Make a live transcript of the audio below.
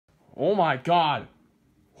Oh my god.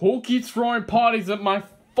 Who keeps throwing parties at my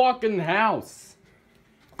fucking house?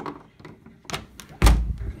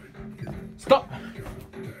 Stop!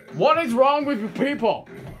 What is wrong with you people?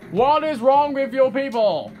 What is wrong with you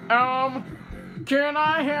people? Can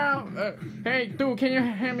I have... hey, dude, can you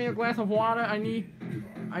hand me a glass of water? I need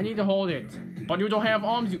to hold it. But you don't have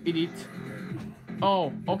arms, you idiot.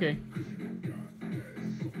 Oh, okay.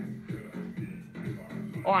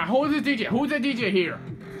 Alright, who's the DJ? Who's the DJ here?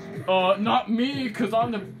 Not me, cause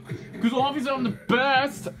obviously I'm the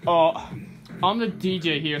best. I'm the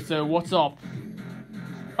DJ here, so what's up?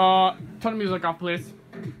 Turn the music off, please.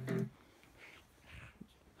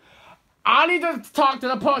 I need to talk to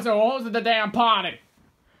the person who hosted the damn party.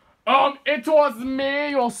 It was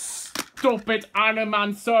me, you stupid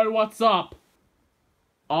Animan, so what's up?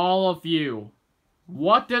 All of you.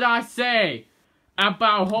 What did I say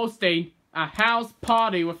about hosting a house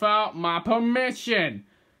party without my permission?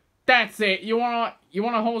 That's it. You wanna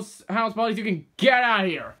host house parties? You can get out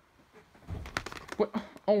of here. What,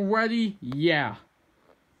 already? Yeah.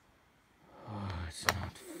 Oh, it's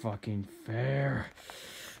not fucking fair.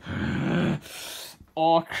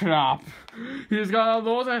 Oh crap. He's got all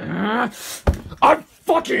those. I'm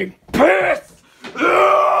fucking pissed!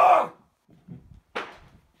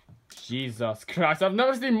 Jesus Christ, I've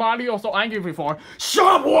never seen Mario so angry before.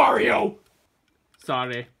 Shut up, Wario!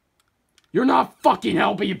 Sorry. You're not fucking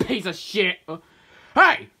helping, you piece of shit!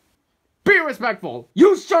 Hey! Be respectful!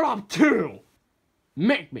 You shut up too!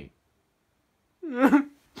 Make me. I'm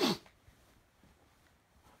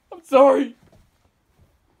sorry.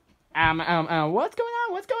 What's going on?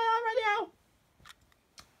 What's going on right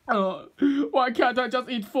now? Why can't I just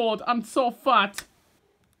eat food? I'm so fat.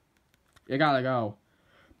 You gotta go.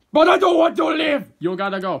 But I don't want to live! You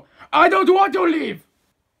gotta go. I don't want to live!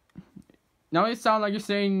 Now it sounds like you're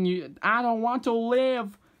saying I don't want to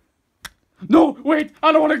live. No, wait,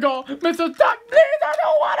 I don't want to go. Mr. Stark, please, I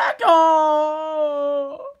don't want to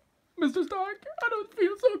go. Mr. Stark, I don't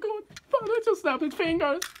feel so good. Father just snapped his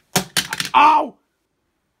fingers. Ow!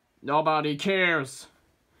 Nobody cares.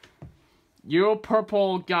 You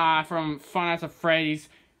purple guy from Five Nights at Freddy's.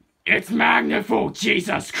 It's Magnifu,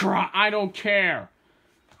 Jesus Christ. I don't care.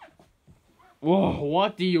 Whoa,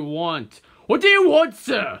 what do you want? What do you want,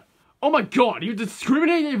 sir? Oh my god, you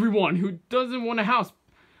discriminate everyone who doesn't want a house.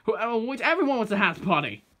 Which everyone wants a house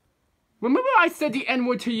party. Remember I said the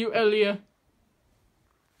N-word to you earlier?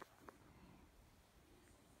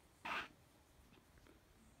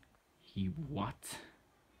 He what?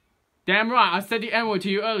 Damn right, I said the N-word to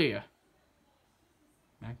you earlier.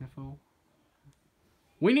 Magnifu?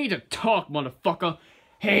 We need to talk, motherfucker.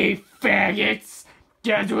 Hey, faggots!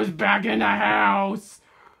 Guess who's back in the house?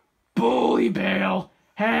 Bully Bill.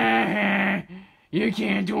 You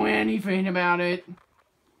can't do anything about it.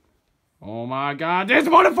 Oh my god, this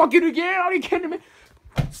motherfucker again! Are you kidding me?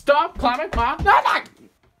 Stop climbing, Mom.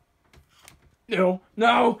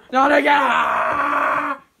 No, not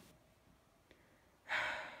again!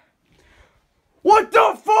 What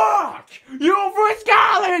the fuck? You French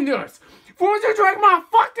Islanders! First you drink my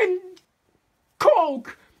fucking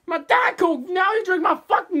Coke! My Diet Coke! Now you drink my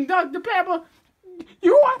fucking Dr. Pepper!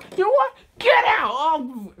 You what? Get out!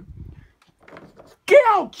 Oh. Get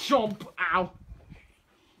out, chump! Ow!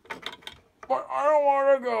 But I don't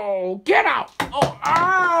want to go. Get out! Oh,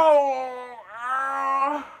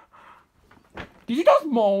 ow! Did you just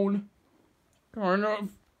moan? Kind of.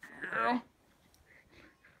 Yeah.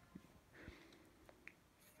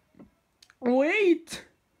 Wait!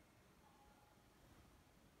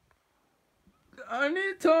 I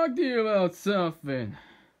need to talk to you about something.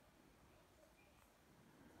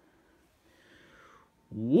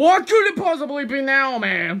 What could it possibly be now,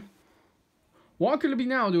 man? What could it be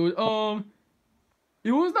now, dude?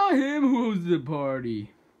 It was not him who was the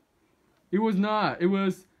party. It was not. It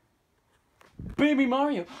was Baby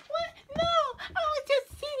Mario. What? No! I was just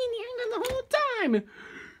sitting here the whole time.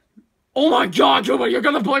 Oh my god, Juba, you're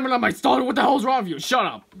gonna blame it on my stall. What the hell's wrong with you? Shut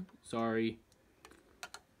up. Sorry.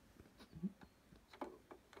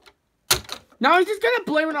 Now he's just gonna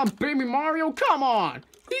blame it on Baby Mario? Come on!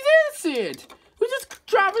 He's innocent! He just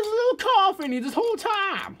driving his little coffin this whole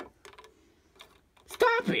time!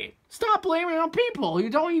 Stop it! Stop blaming it on people you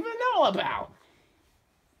don't even know about!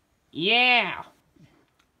 Yeah!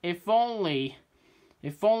 If only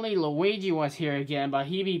Luigi was here again, but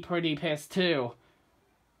he'd be pretty pissed too.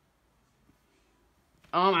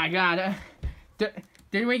 Oh my god.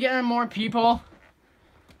 Did we get more people?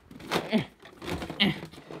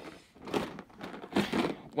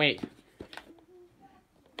 Wait.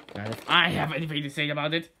 God, if I have anything to say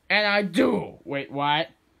about it, and I do. Wait, what?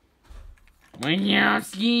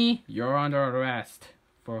 Wojciechowski, you're under arrest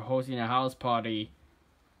for hosting a house party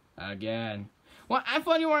again. Well, I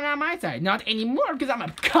thought you were on my side. Not anymore, because I'm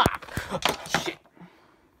a cop. Oh, shit.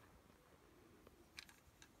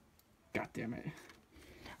 God damn it.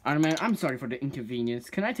 Iron Man, I'm sorry for the inconvenience.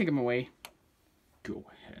 Can I take him away? Go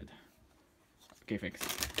ahead. Okay, fix.